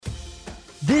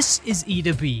This is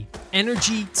E2B,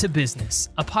 Energy to Business,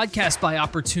 a podcast by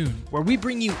Opportune, where we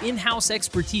bring you in-house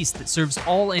expertise that serves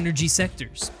all energy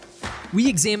sectors. We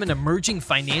examine emerging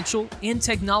financial and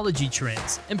technology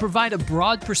trends and provide a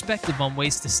broad perspective on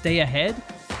ways to stay ahead,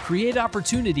 create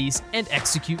opportunities, and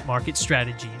execute market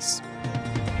strategies.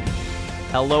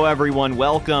 Hello, everyone.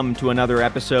 Welcome to another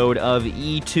episode of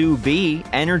E2B,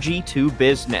 Energy to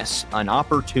Business, an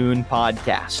Opportune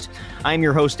podcast. I'm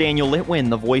your host, Daniel Litwin,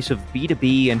 the voice of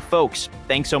B2B. And folks,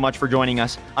 thanks so much for joining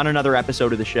us on another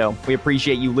episode of the show. We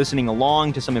appreciate you listening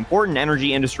along to some important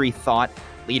energy industry thought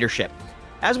leadership.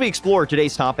 As we explore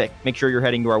today's topic, make sure you're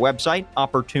heading to our website,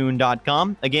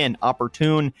 opportune.com. Again,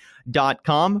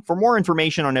 opportune.com for more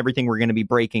information on everything we're going to be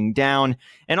breaking down.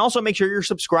 And also make sure you're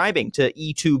subscribing to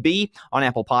E2B on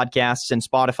Apple Podcasts and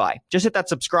Spotify. Just hit that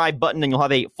subscribe button and you'll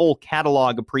have a full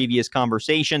catalog of previous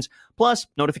conversations, plus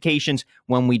notifications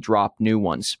when we drop new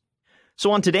ones.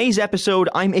 So on today's episode,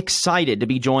 I'm excited to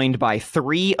be joined by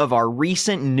three of our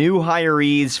recent new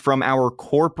hirees from our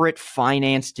corporate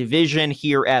finance division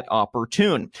here at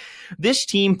Opportune. This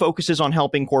team focuses on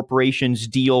helping corporations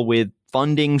deal with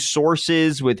funding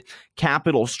sources, with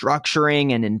capital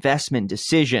structuring and investment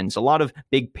decisions, a lot of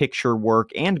big picture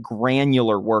work and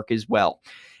granular work as well.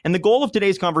 And the goal of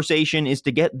today's conversation is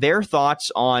to get their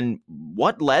thoughts on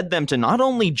what led them to not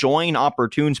only join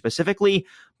Opportune specifically,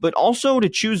 but also to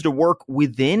choose to work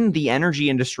within the energy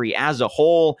industry as a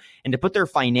whole and to put their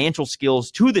financial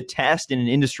skills to the test in an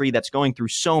industry that's going through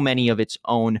so many of its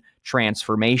own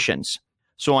transformations.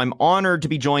 So I'm honored to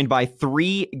be joined by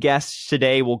three guests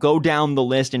today. We'll go down the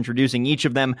list introducing each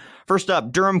of them. First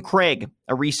up, Durham Craig,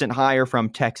 a recent hire from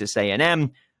Texas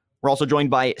A&M. We're also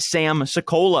joined by Sam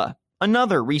Sokola,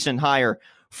 another recent hire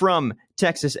from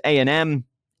Texas A&M.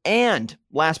 And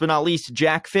last but not least,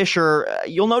 Jack Fisher.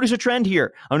 You'll notice a trend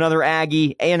here. Another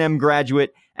Aggie, A&M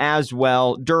graduate as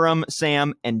well. Durham,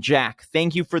 Sam, and Jack.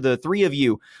 Thank you for the three of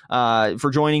you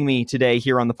for joining me today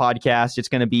here on the podcast. It's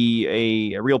going to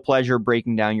be a real pleasure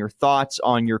breaking down your thoughts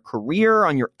on your career,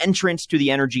 on your entrance to the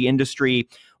energy industry,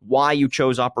 why you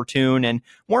chose Opportune, and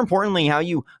more importantly, how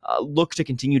you look to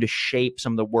continue to shape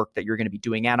some of the work that you're going to be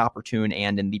doing at Opportune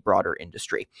and in the broader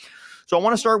industry. So I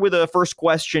want to start with a first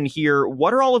question here.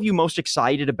 What are all of you most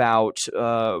excited about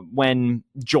when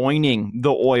joining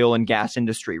the oil and gas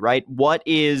industry, right? What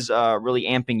is really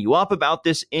amping you up about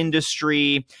this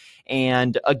industry?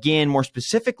 And again, more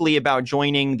specifically about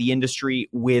joining the industry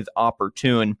with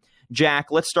Opportune. Jack,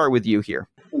 let's start with you here.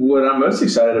 What I'm most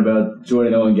excited about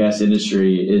joining the oil and gas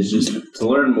industry is just to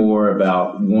learn more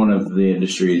about one of the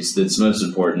industries that's most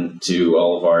important to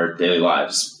all of our daily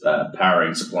lives,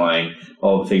 powering, supplying,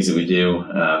 all the things that we do.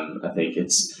 I think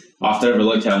it's often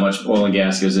overlooked how much oil and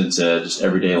gas goes into just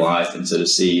everyday life, and so to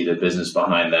see the business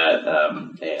behind that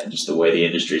and just the way the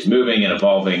industry is moving and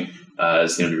evolving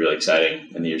is going to be really exciting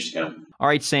in the years to come. All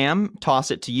right, Sam,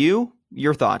 toss it to you.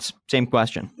 Your thoughts? Same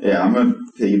question. Yeah, I'm going to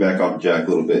piggyback off Jack a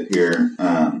little bit here.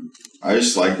 I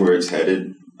just like where it's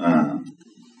headed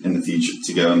in the future,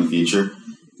 to go in the future.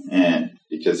 And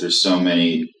because there's so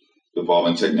many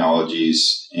evolving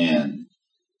technologies and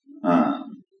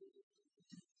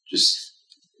just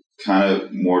kind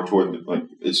of more toward,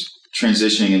 it's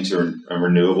transitioning into a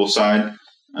renewable side.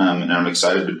 And I'm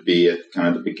excited to be at kind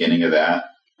of the beginning of that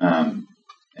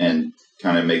and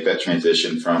kind of make that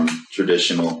transition from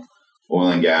traditional oil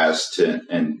and gas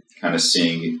and kind of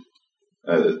seeing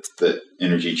the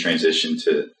energy transition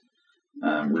to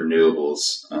renewables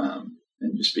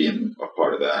and just being a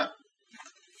part of that.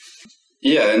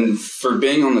 Yeah, and for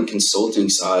being on the consulting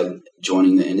side,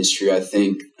 joining the industry, I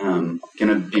think I'm going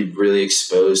to be really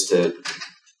exposed to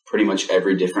pretty much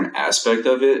every different aspect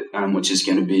of it, which is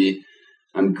going to be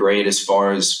great as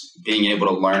far as being able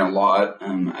to learn a lot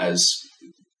as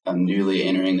I'm newly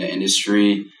entering the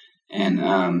industry.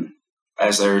 And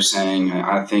as they were saying,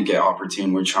 I think at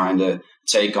Opportune, we're trying to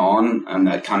take on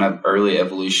that kind of early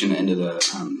evolution into the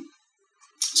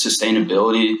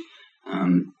sustainability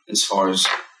as far as,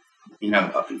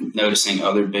 noticing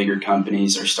other bigger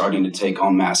companies are starting to take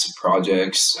on massive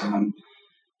projects.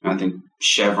 I think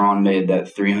Chevron made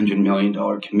that $300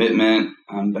 million commitment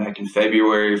back in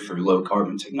February for low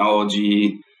carbon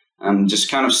technology. Just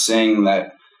kind of seeing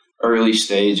that early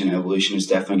stage and evolution is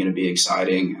definitely going to be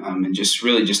exciting. And just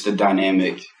really just the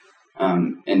dynamic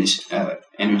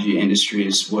energy industry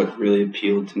is what really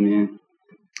appealed to me.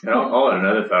 And I'll add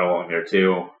another thought along there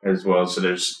too, as well. So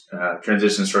there's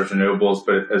transitions towards renewables,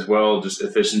 but as well just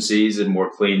efficiencies and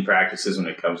more clean practices when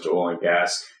it comes to oil and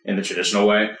gas in the traditional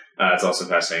way. It's also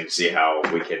fascinating to see how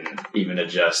we can even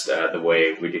adjust the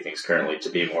way we do things currently to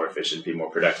be more efficient, be more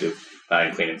productive,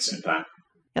 and clean at the same time.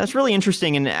 Yeah, that's really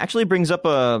interesting, and it actually brings up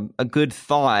a good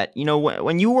thought.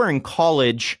 When you were in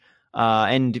college,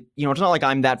 and it's not like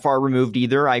I'm that far removed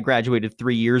either. I graduated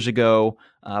 3 years ago,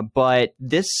 but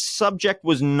this subject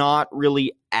was not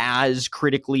really as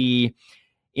critically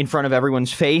in front of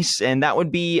everyone's face, and that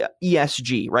would be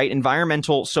ESG, right?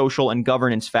 Environmental, social, and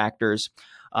governance factors.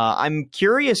 I'm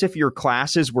curious if your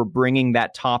classes were bringing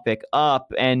that topic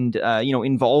up and,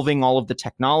 involving all of the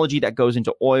technology that goes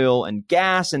into oil and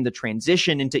gas and the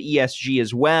transition into ESG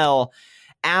as well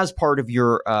as part of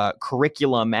your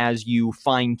curriculum as you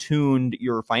fine-tuned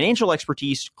your financial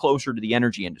expertise closer to the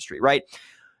energy industry, right?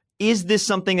 Is this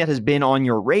something that has been on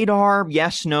your radar?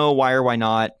 Yes, no, why or why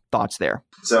not? Thoughts there?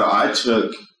 So I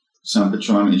took some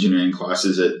petroleum engineering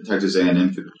classes at Texas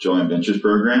A&M through the Petroleum Ventures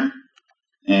program,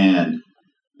 and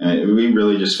we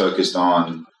really just focused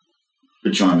on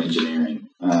petroleum engineering.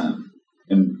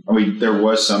 There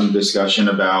was some discussion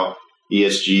about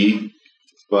ESG,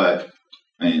 but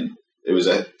it was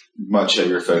a much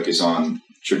heavier focus on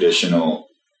traditional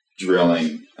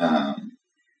drilling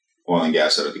oil and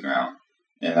gas out of the ground.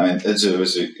 And it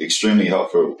was an extremely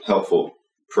helpful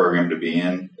program to be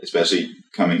in, especially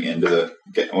coming into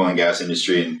the oil and gas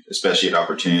industry, and especially at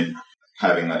Opportune,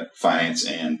 having that finance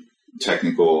and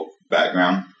technical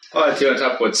background. Well, too, on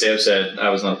top of what Sam said, I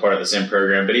was not a part of the same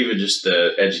program, but even just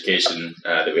the education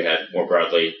that we had more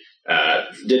broadly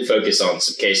did focus on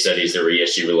some case studies that were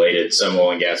ESG related, some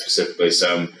oil and gas specifically,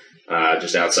 some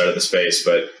just outside of the space.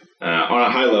 But on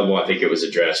a high level, I think it was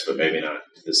addressed, but maybe not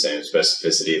to the same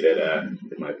specificity that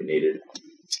might be needed.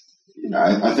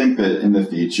 I think that in the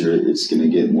future, it's going to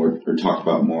get more or talked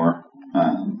about more,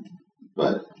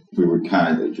 but we were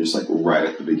kind of just like right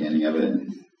at the beginning of it,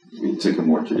 and we took a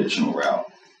more traditional route.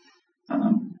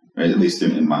 At least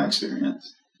in my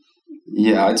experience.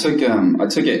 Yeah, I took an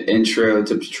intro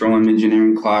to petroleum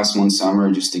engineering class one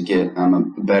summer just to get a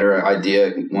better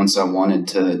idea once I wanted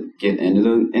to get into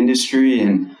the industry,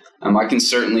 and I can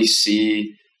certainly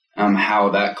see how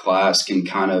that class can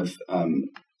kind of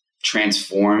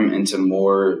transform into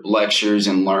more lectures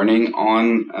and learning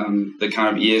on the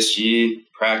kind of ESG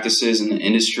practices in the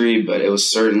industry, but it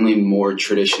was certainly more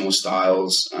traditional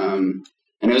styles. And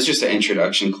it was just an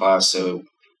introduction class, so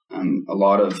a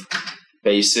lot of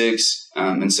basics.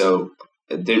 And so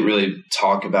it didn't really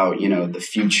talk about, the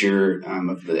future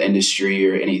of the industry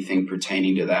or anything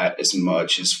pertaining to that as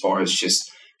much, as far as just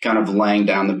kind of laying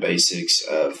down the basics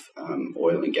of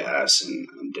oil and gas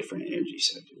and different energy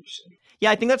sectors.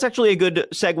 Yeah, I think that's actually a good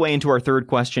segue into our third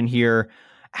question here.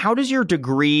 How does your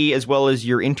degree as well as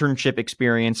your internship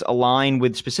experience align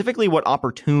with specifically what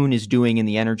Opportune is doing in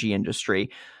the energy industry?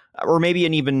 Or maybe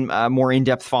an even more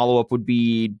in-depth follow-up would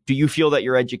be, do you feel that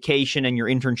your education and your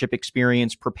internship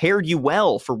experience prepared you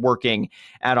well for working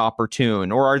at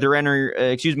Opportune? Or are there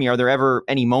ever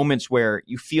any moments where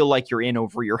you feel like you're in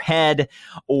over your head,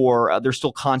 or there's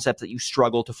still concepts that you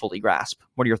struggle to fully grasp?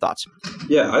 What are your thoughts?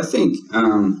 Yeah, I think,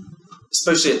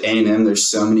 especially at A&M, there's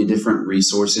so many different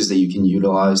resources that you can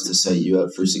utilize to set you up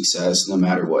for success no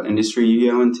matter what industry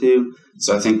you go into.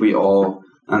 So I think we all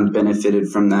benefited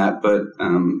from that, but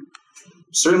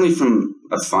certainly from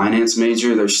a finance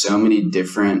major, there's so many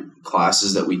different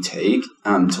classes that we take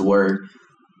to where,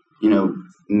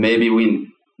 maybe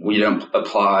we don't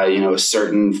apply, a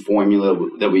certain formula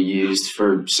that we used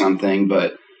for something,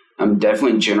 but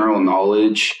definitely general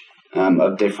knowledge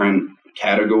of different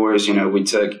categories. I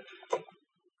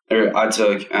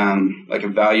took like a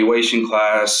valuation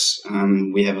class.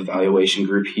 We have a valuation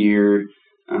group here.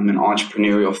 An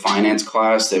entrepreneurial finance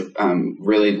class that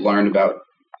really learned about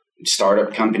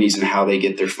startup companies and how they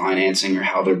get their financing or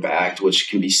how they're backed, which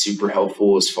can be super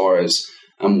helpful as far as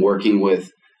working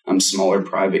with smaller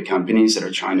private companies that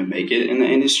are trying to make it in the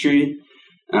industry.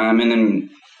 And then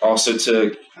also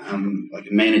took like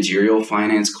a managerial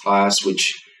finance class,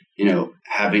 which,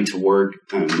 having to work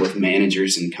with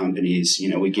managers and companies,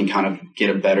 we can kind of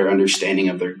get a better understanding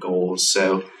of their goals.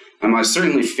 So I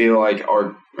certainly feel like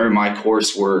my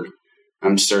coursework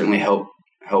certainly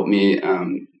helped me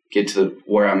get to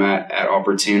where I'm at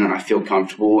Opportune, and I feel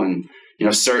comfortable. And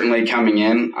certainly coming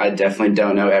in, I definitely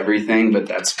don't know everything, but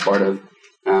that's part of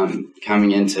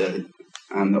coming into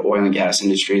the oil and gas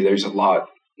industry. There's a lot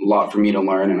for me to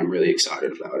learn, and I'm really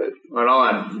excited about it. What I'll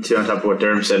add to on top of what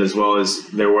Durham said as well is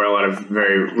there were a lot of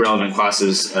very relevant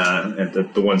classes,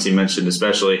 and the ones he mentioned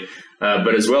especially.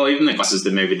 But as well, even the classes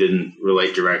that maybe didn't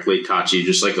relate directly taught you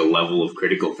just like a level of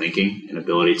critical thinking and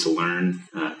ability to learn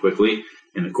quickly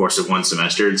in the course of one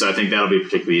semester. And so I think that'll be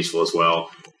particularly useful as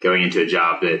well, going into a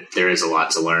job that there is a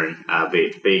lot to learn,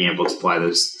 being able to apply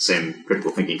those same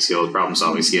critical thinking skills, problem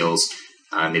solving skills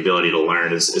and the ability to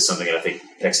learn is something that I think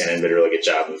Texas A&M did a really good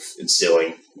job of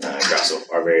instilling across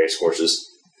our various courses.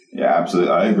 Yeah,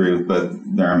 absolutely. I agree with both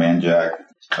Durham and Jack.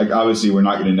 Like, obviously, we're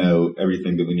not going to know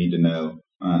everything that we need to know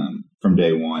from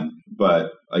day one.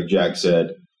 But like Jack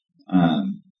said,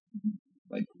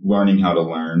 like learning how to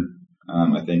learn,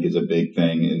 I think is a big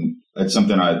thing. And that's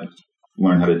something I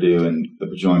learned how to do in the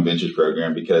Petroleum Ventures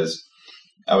program, because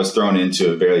I was thrown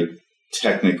into a very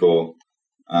technical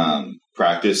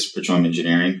practice, petroleum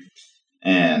engineering,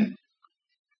 and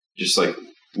just like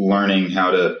learning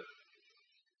how to,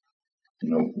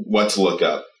 what to look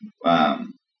up,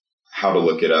 how to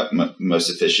look it up most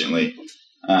efficiently,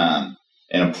 and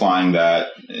applying that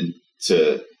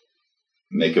to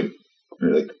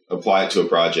apply it to a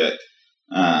project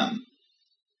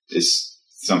is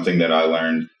something that I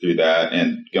learned through that.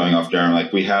 And going off Durham,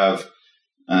 like we have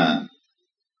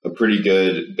a pretty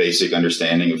good basic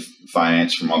understanding of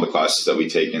finance from all the classes that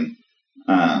we've taken,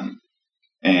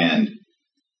 and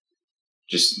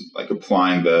just like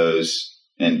applying those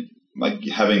and like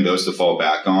having those to fall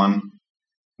back on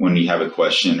when you have a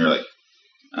question, or like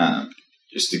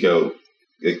just to go,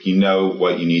 like,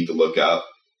 what you need to look up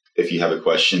if you have a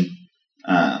question.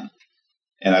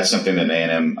 And that's something that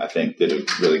A&M, I think, did a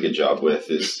really good job with,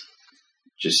 is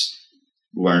just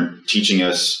teaching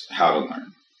us how to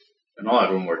learn. And I'll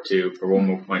add one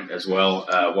more point as well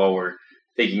while we're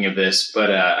thinking of this.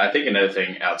 But I think another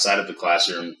thing outside of the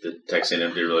classroom that Texas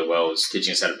A&M did really well is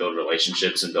teaching us how to build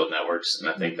relationships and build networks. And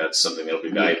I think that's something that'll be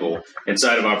valuable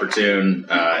inside of Opportune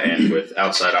and with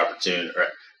outside Opportune, or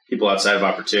people outside of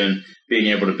Opportune, being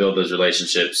able to build those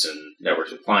relationships and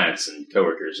networks with clients and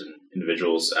coworkers and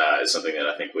individuals is something that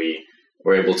I think we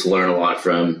were able to learn a lot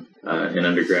from in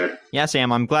undergrad. Yeah,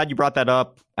 Sam, I'm glad you brought that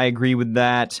up. I agree with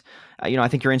that. I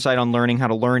think your insight on learning how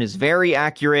to learn is very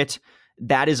accurate.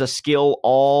 That is a skill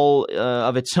all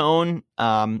of its own.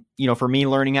 For me,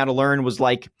 learning how to learn was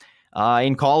like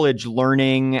in college,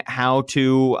 learning how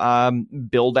to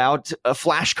build out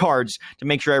flashcards to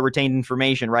make sure I retained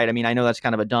information, right? I mean, I know that's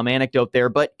kind of a dumb anecdote there,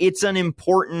 but it's an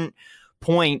important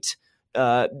point.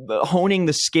 Honing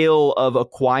the skill of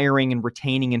acquiring and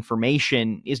retaining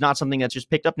information is not something that's just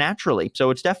picked up naturally.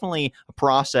 So it's definitely a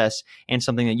process and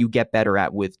something that you get better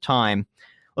at with time.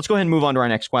 Let's go ahead and move on to our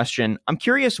next question. I'm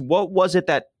curious, what was it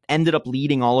that ended up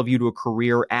leading all of you to a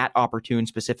career at Opportune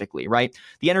specifically, right?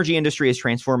 The energy industry is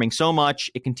transforming so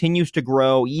much. It continues to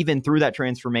grow even through that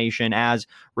transformation as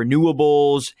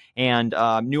renewables and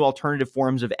new alternative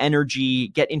forms of energy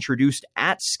get introduced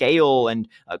at scale and,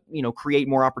 create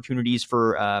more opportunities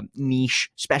for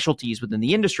niche specialties within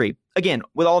the industry. Again,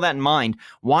 with all that in mind,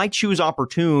 why choose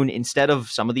Opportune instead of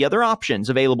some of the other options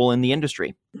available in the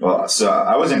industry? Well, so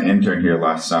I was an intern here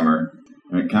last summer,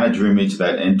 and it kind of drew me to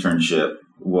that internship.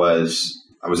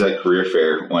 I was at Career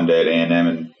Fair one day at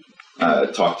A&M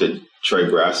and talked to Trey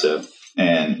Grasso,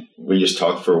 and we just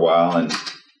talked for a while, and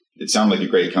it sounded like a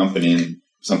great company and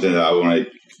something that I want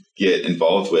to get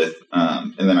involved with.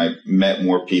 And then I met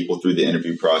more people through the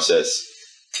interview process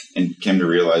and came to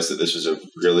realize that this was a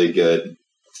really good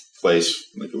place,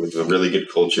 like with a really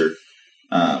good culture,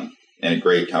 and a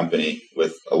great company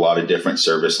with a lot of different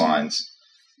service lines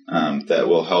that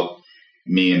will help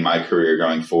me in my career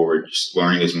going forward, just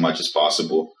learning as much as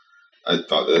possible. I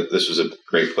thought that this was a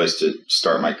great place to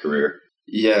start my career.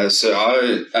 Yeah, so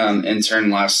I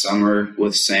interned last summer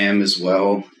with Sam as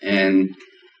well. And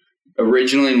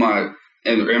originally in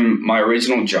my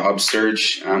original job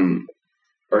search,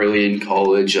 early in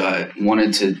college, I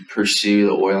wanted to pursue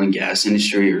the oil and gas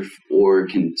industry or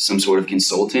some sort of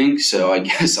consulting. So I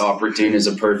guess Opportune is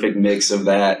a perfect mix of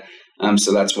that.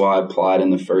 So that's why I applied in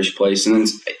the first place. And then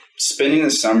spending the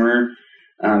summer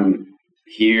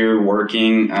here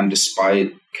working,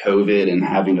 despite COVID and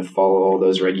having to follow all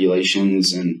those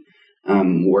regulations and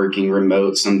working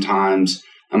remote sometimes,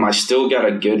 I still got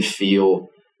a good feel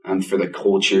for the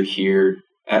culture here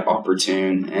at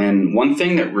Opportune. And one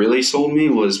thing that really sold me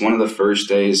was one of the first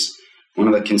days, one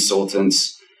of the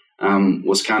consultants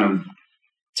was kind of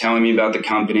telling me about the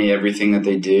company, everything that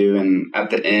they do. And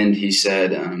at the end, he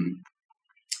said,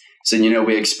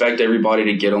 we expect everybody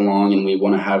to get along and we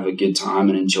want to have a good time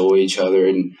and enjoy each other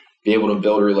and be able to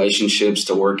build relationships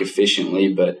to work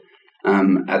efficiently. But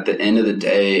at the end of the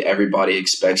day, everybody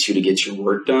expects you to get your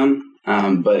work done,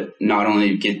 but not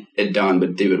only get it done,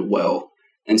 but do it well.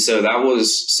 And so that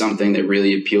was something that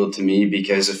really appealed to me,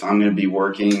 because if I'm going to be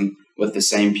working with the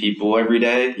same people every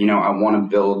day, I want to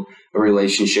build a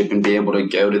relationship and be able to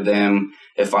go to them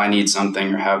if I need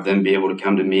something, or have them be able to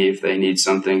come to me if they need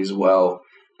something as well.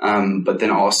 But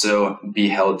then also be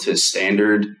held to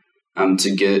standard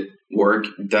to get work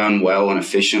done well and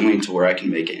efficiently to where I can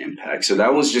make an impact. So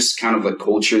that was just kind of the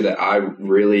culture that I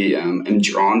really am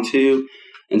drawn to.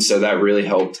 And so that really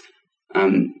helped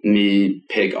me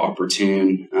pick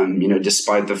Opportune,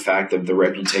 despite the fact of the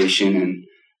reputation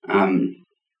and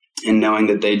knowing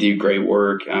that they do great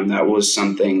work. That was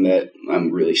something that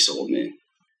really sold me.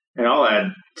 And I'll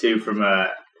add too, from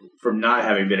not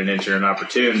having been an intern at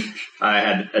Opportune, I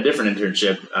had a different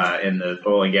internship in the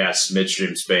oil and gas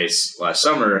midstream space last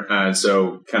summer. And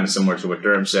so kind of similar to what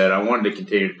Durham said, I wanted to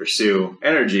continue to pursue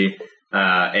energy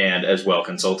and as well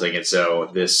consulting. And so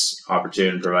this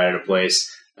Opportune provided a place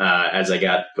as I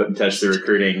got put in touch through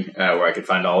recruiting where I could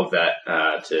find all of that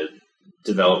to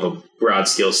develop a broad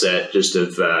skill set just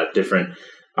of different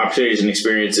opportunities and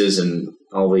experiences, and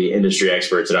all the industry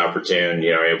experts at Opportune,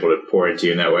 are able to pour into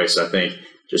you in that way. So I think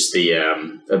just the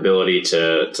ability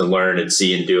to learn and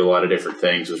see and do a lot of different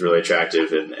things was really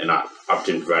attractive, and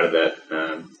Opportune provided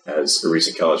that as a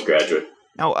recent college graduate.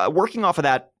 Now, working off of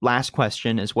that last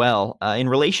question as well, in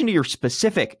relation to your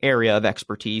specific area of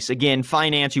expertise, again,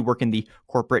 finance, you work in the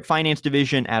corporate finance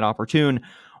division at Opportune.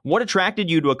 What attracted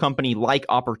you to a company like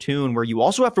Opportune, where you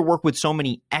also have to work with so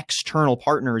many external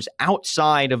partners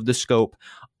outside of the scope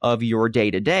of your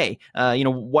day-to-day?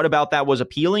 What about that was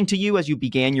appealing to you as you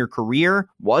began your career?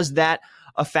 Was that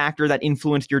a factor that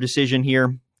influenced your decision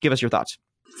here? Give us your thoughts.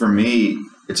 For me,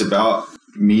 it's about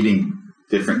meeting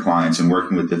different clients and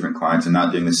working with different clients and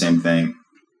not doing the same thing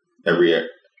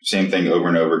over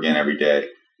and over again every day.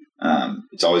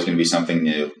 It's always going to be something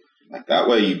new. Like that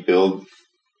way you build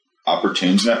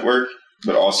Opportune's network,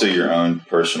 but also your own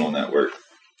personal network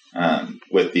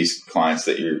with these clients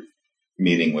that you're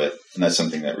meeting with. And that's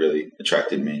something that really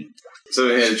attracted me. So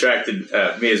it attracted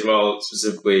me as well,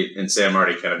 specifically, and Sam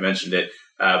already kind of mentioned it,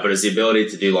 but it's the ability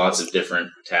to do lots of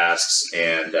different tasks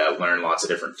and learn lots of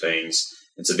different things.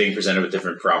 And so being presented with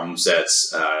different problem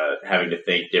sets, having to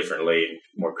think differently and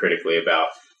more critically about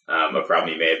a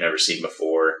problem you may have never seen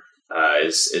before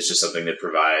is just something that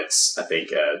provides, I think,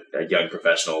 a young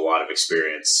professional a lot of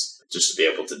experience just to be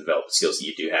able to develop the skills that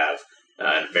you do have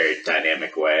in a very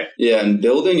dynamic way. Yeah, and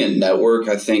building a network,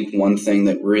 I think one thing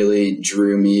that really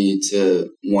drew me to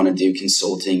want to do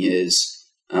consulting is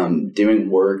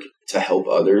doing work to help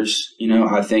others.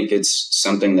 I think it's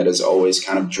something that has always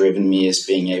kind of driven me, is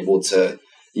being able to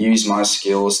use my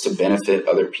skills to benefit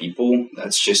other people.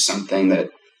 That's just something that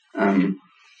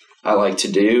I like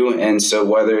to do. And so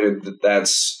whether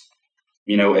that's,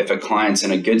 if a client's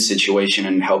in a good situation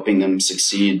and helping them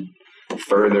succeed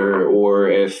further, or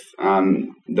if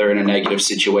they're in a negative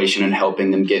situation and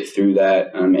helping them get through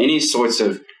that, any sorts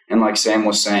of, and like Sam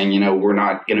was saying, we're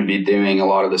not going to be doing a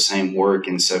lot of the same work.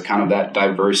 And so kind of that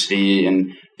diversity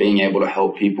and being able to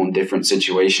help people in different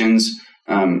situations,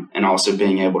 and also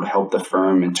being able to help the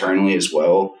firm internally as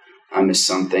well, is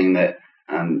something that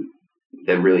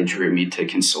really drew me to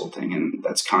consulting. And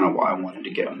that's kind of why I wanted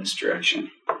to go in this direction.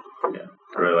 Yeah,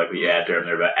 I really like what you add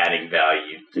there about adding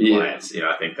value to clients.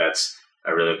 I think that's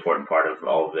a really important part of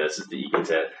all of this, is that you get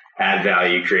to add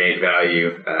value, create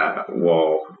value,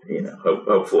 while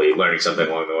hopefully learning something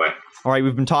along the way. All right,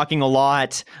 we've been talking a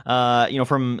lot,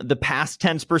 from the past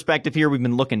tense perspective here. We've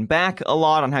been looking back a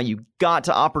lot on how you got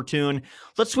to Opportune.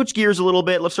 Let's switch gears a little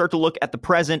bit. Let's start to look at the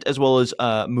present as well as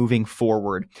moving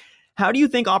forward. How do you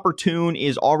think Opportune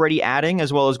is already adding,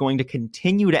 as well as going to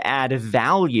continue to add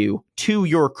value to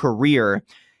your career?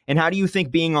 And how do you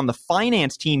think being on the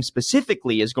finance team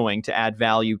specifically is going to add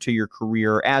value to your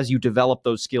career as you develop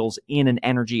those skills in an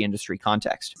energy industry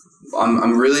context?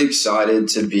 I'm really excited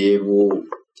to be able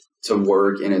to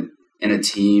work in a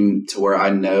team to where I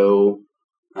know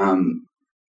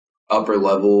upper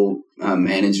level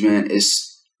management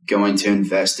is going to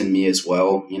invest in me as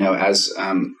well. As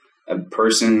a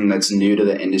person that's new to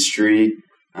the industry,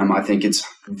 I think it's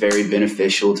very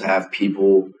beneficial to have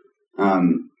people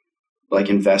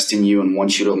invest in you and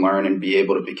want you to learn and be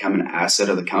able to become an asset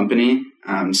of the company.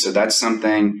 So that's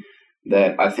something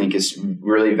that I think is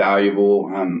really valuable.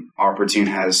 Opportune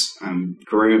has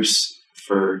groups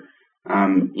for,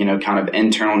 kind of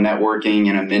internal networking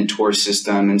and a mentor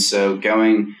system. And so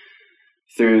going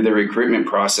through the recruitment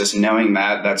process, knowing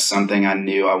that, that's something I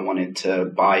knew I wanted to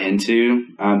buy into,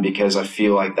 because I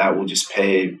feel like that will just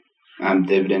pay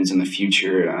dividends in the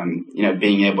future.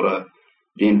 Being able to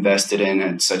be invested in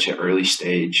at such an early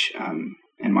stage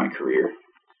in my career.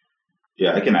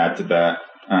 Yeah, I can add to that.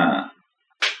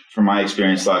 From my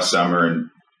experience last summer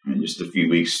and just a few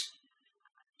weeks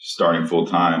starting full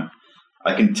time,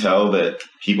 I can tell that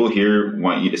people here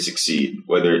want you to succeed,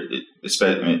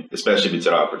 especially if it's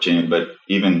at Opportune, but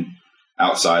even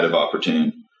outside of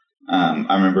Opportune.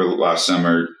 I remember last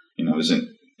summer, I was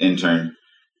in intern,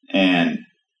 and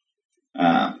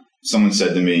someone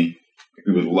said to me,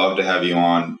 "We would love to have you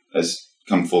on as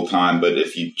come full time, but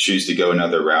if you choose to go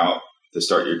another route to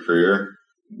start your career,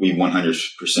 we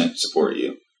 100% support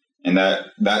you." And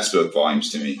that spoke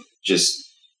volumes to me. Just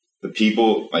the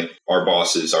people, like our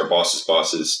bosses, our bosses'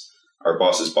 bosses, our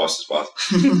bosses' bosses' boss,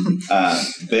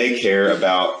 they care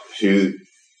about who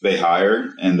they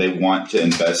hire, and they want to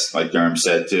invest, like Durham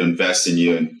said, to invest in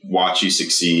you and watch you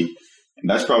succeed. And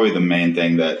that's probably the main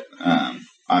thing that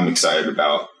I'm excited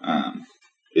about,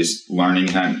 is learning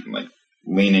how, like,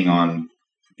 leaning on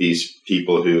these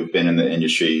people who have been in the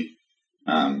industry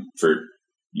for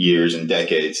years and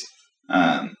decades,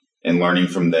 and learning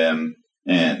from them,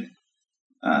 and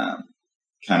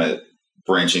kind of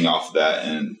branching off of that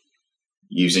and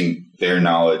using their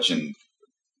knowledge and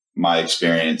my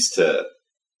experience to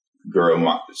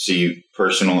see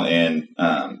personal and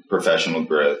professional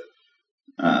growth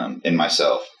in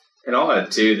myself. And I'll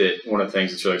add too that one of the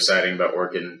things that's really exciting about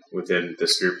working within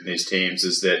this group and these teams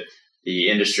is that the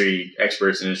industry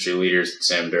experts and industry leaders that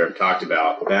Sam and Durham talked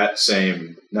about, that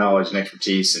same knowledge and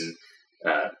expertise and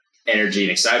energy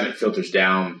and excitement filters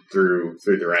down through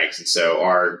the ranks. And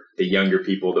so the younger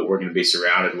people that we're going to be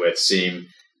surrounded with seem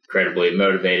incredibly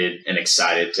motivated and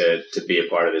excited to be a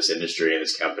part of this industry and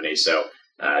this company. So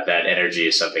that energy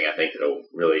is something I think that'll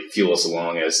really fuel us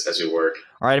along as we work.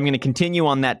 All right, I'm going to continue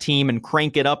on that team and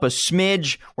crank it up a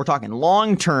smidge. We're talking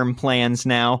long-term plans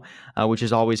now, which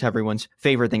is always everyone's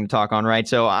favorite thing to talk on, right?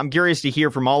 So I'm curious to hear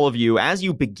from all of you, as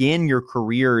you begin your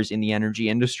careers in the energy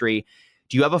industry,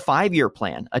 do you have a 5-year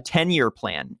plan, a 10-year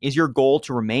plan? Is your goal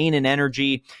to remain in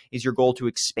energy? Is your goal to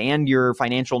expand your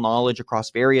financial knowledge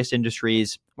across various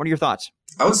industries? What are your thoughts?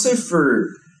 I would say for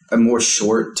a more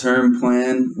short-term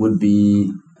plan would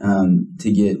be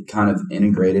to get kind of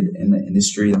integrated in the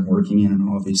industry that I'm working in. And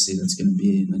obviously that's going to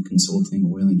be in the consulting,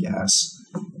 oil and gas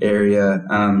area.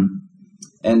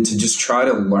 And to just try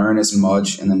to learn as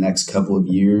much in the next couple of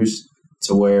years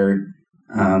to where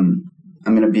I'm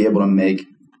going to be able to make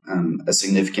a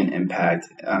significant impact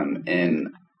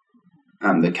in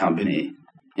the company.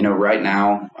 You know, right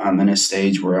now I'm in a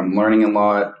stage where I'm learning a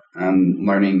lot. I'm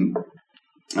learning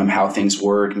how things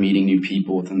work, meeting new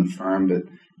people within the firm. But,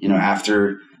 you know,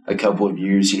 after a couple of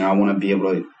years, you know, I want to be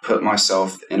able to put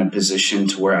myself in a position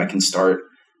to where I can start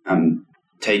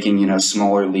taking, you know,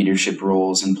 smaller leadership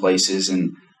roles in places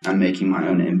and making my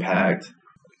own impact.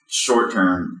 Short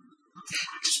term,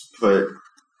 just put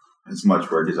as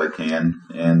much work as I can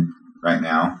in right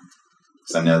now,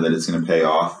 because I know that it's going to pay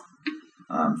off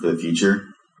for the future.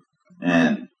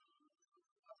 And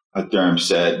like Durham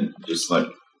said, just like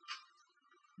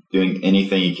doing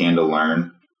anything you can to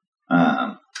learn,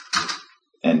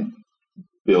 and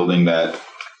building that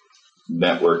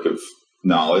network of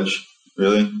knowledge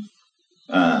really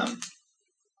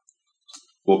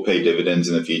will pay dividends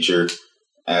in the future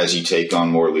as you take on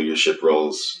more leadership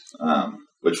roles,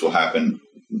 which will happen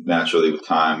naturally with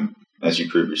time as you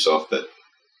prove yourself that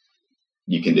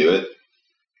you can do it.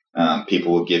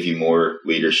 People will give you more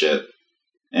leadership,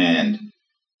 and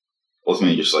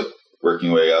ultimately just like working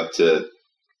your way up to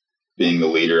being the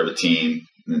leader of a team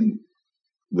and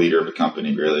leader of a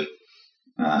company, really,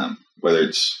 whether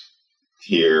it's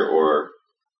here or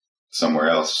somewhere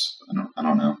else. I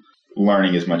don't know.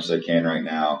 Learning as much as I can right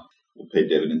now will pay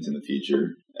dividends in the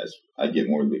future as I get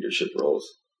more leadership roles.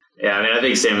 Yeah, I mean, I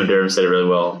think Sam and Durham said it really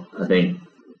well. I think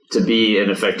to be an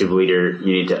effective leader,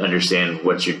 you need to understand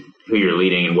who you're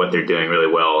leading and what they're doing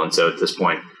really well. And so at this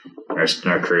point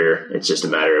in our career, it's just a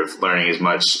matter of learning as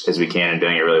much as we can and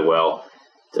doing it really well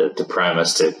to prime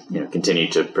us to continue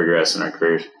to progress in our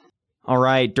careers. All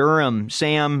right, Durham,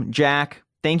 Sam, Jack,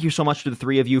 thank you so much to the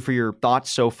three of you for your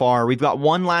thoughts so far. We've got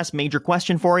one last major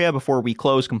question for you before we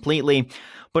close completely.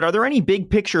 But are there any big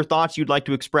picture thoughts you'd like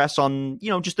to express on,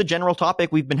 just the general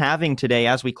topic we've been having today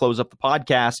as we close up the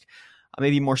podcast?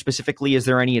 Maybe more specifically, is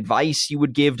there any advice you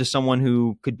would give to someone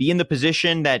who could be in the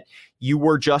position that you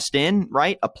were just in,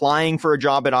 right? Applying for a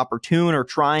job at Opportune or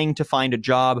trying to find a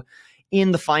job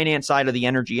in the finance side of the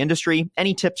energy industry?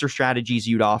 Any tips or strategies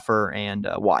you'd offer, and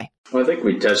why? Well, I think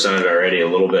we touched on it already a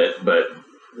little bit, but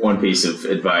one piece of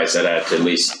advice I'd add to at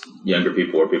least younger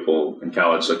people or people in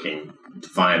college looking to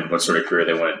find what sort of career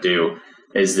they want to do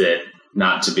is that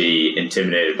not to be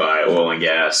intimidated by oil and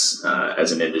gas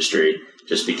as an industry,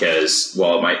 just because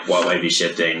while it might be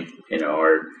shifting,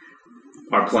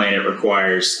 our planet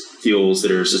requires fuels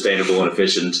that are sustainable and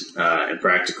efficient and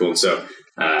practical. And so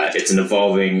it's an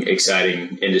evolving,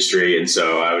 exciting industry. And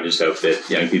so I would just hope that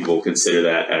young people consider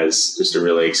that as just a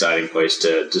really exciting place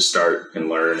to start and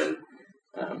learn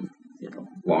and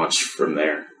launch from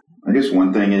there. I guess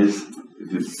one thing is, if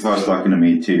if I was talking to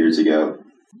me 2 years ago,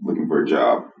 looking for a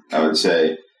job, I would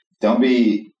say, don't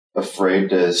be afraid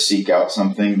to seek out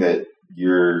something that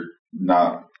you're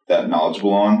not that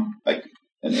knowledgeable on, like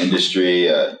an industry,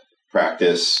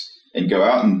 practice, and go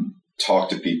out and talk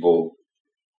to people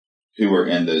who are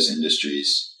in those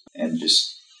industries. And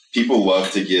just, people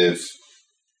love to give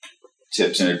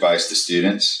tips and advice to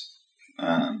students.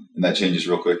 And that changes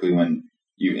real quickly when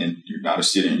you're not a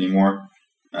student anymore.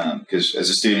 Because as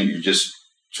a student, you're just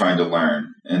trying to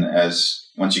learn. And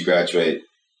once you graduate,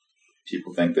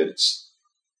 people think that it's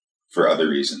for other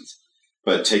reasons.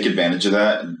 But take advantage of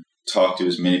that and talk to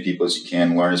as many people as you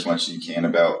can, learn as much as you can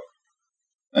about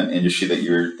an industry that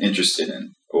you're interested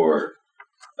in, or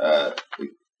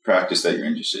practice that you're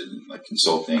interested in, like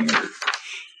consulting or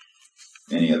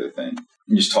any other thing.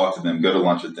 And just talk to them, go to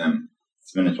lunch with them,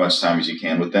 spend as much time as you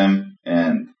can with them,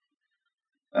 and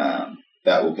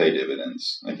that will pay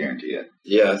dividends, I guarantee it.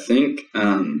 Yeah, I think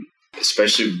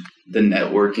especially the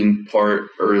networking part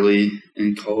early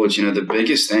in college, the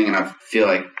biggest thing, and I feel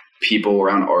like people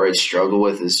around our age struggle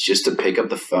with, is just to pick up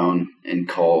the phone and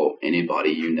call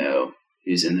anybody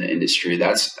who's in the industry.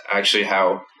 That's actually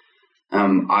how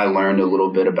I learned a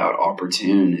little bit about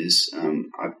Opportune.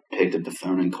 I picked up the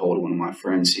phone and called one of my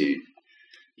friends who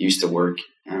used to work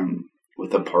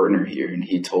with a partner here, and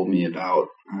he told me about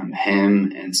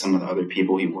him and some of the other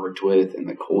people he worked with and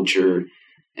the culture.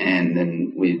 And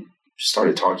then we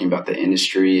started talking about the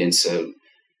industry. And so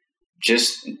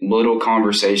just little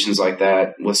conversations like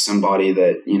that with somebody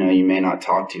that, you may not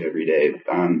talk to every day,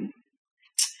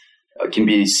 can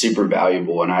be super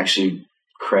valuable. And I actually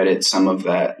credit some of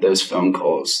those phone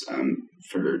calls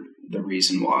for the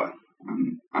reason why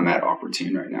I'm at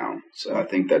Opportune right now. So I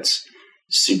think that's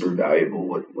super valuable,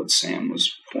 what Sam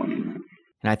was pointing at.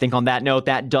 And I think on that note,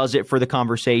 that does it for the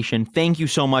conversation. Thank you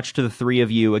so much to the three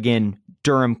of you. Again,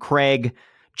 Durham Craig,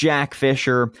 Jack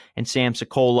Fisher, and Sam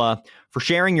Sikola, for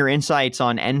sharing your insights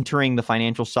on entering the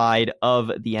financial side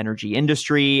of the energy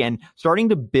industry and starting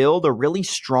to build a really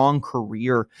strong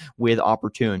career with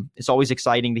Opportune. It's always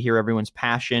exciting to hear everyone's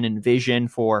passion and vision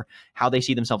for how they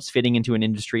see themselves fitting into an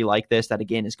industry like this that,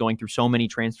 again, is going through so many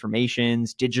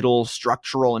transformations, digital,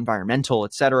 structural, environmental,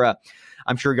 etc.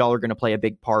 I'm sure y'all are going to play a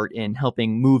big part in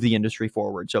helping move the industry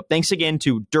forward. So thanks again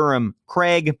to Durham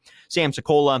Craig, Sam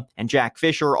Sikola, and Jack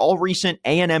Fisher, all recent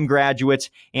A&M graduates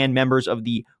and members of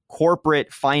the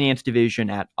corporate finance division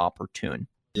at Opportune.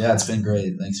 Yeah, it's been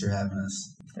great. Thanks for having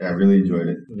us. Yeah, I really enjoyed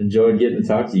it. I've enjoyed getting to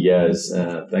talk to you guys.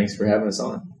 Thanks for having us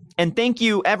on. And thank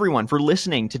you, everyone, for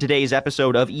listening to today's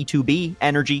episode of E2B,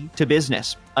 Energy to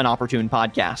Business, an Opportune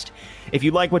podcast. If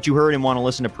you like what you heard and want to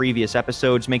listen to previous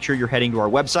episodes, make sure you're heading to our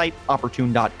website,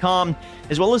 opportune.com,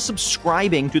 as well as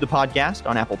subscribing to the podcast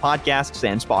on Apple Podcasts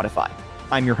and Spotify.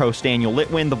 I'm your host, Daniel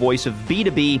Litwin, the voice of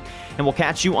B2B, and we'll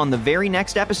catch you on the very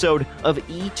next episode of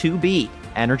E2B,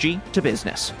 Energy to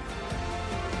Business.